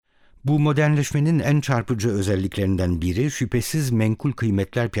Bu modernleşmenin en çarpıcı özelliklerinden biri şüphesiz menkul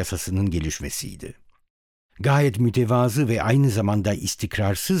kıymetler piyasasının gelişmesiydi. Gayet mütevazı ve aynı zamanda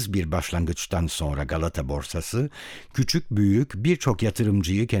istikrarsız bir başlangıçtan sonra Galata borsası, küçük büyük birçok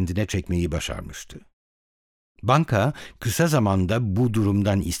yatırımcıyı kendine çekmeyi başarmıştı. Banka kısa zamanda bu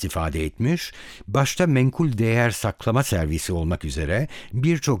durumdan istifade etmiş, başta menkul değer saklama servisi olmak üzere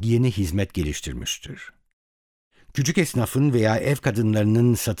birçok yeni hizmet geliştirmiştir. Küçük esnafın veya ev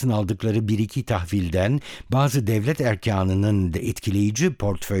kadınlarının satın aldıkları bir iki tahvilden bazı devlet erkanının de etkileyici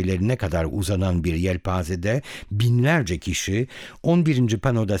portföylerine kadar uzanan bir yelpazede binlerce kişi 11.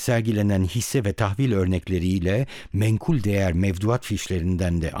 panoda sergilenen hisse ve tahvil örnekleriyle menkul değer mevduat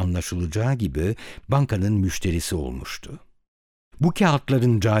fişlerinden de anlaşılacağı gibi bankanın müşterisi olmuştu. Bu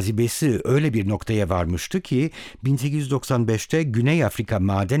kağıtların cazibesi öyle bir noktaya varmıştı ki 1895'te Güney Afrika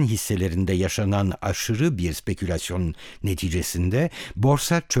maden hisselerinde yaşanan aşırı bir spekülasyon neticesinde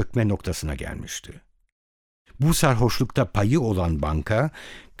borsa çökme noktasına gelmişti. Bu sarhoşlukta payı olan banka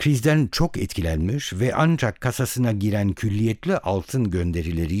krizden çok etkilenmiş ve ancak kasasına giren külliyetli altın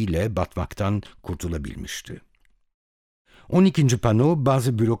gönderileriyle batmaktan kurtulabilmişti. 12. pano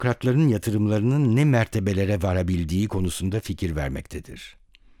bazı bürokratların yatırımlarının ne mertebelere varabildiği konusunda fikir vermektedir.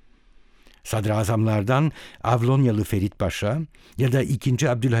 Sadrazamlardan Avlonyalı Ferit Paşa ya da 2.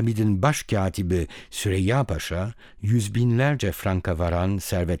 Abdülhamid'in başkatibi Süreyya Paşa yüz binlerce franka varan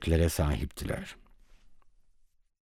servetlere sahiptiler.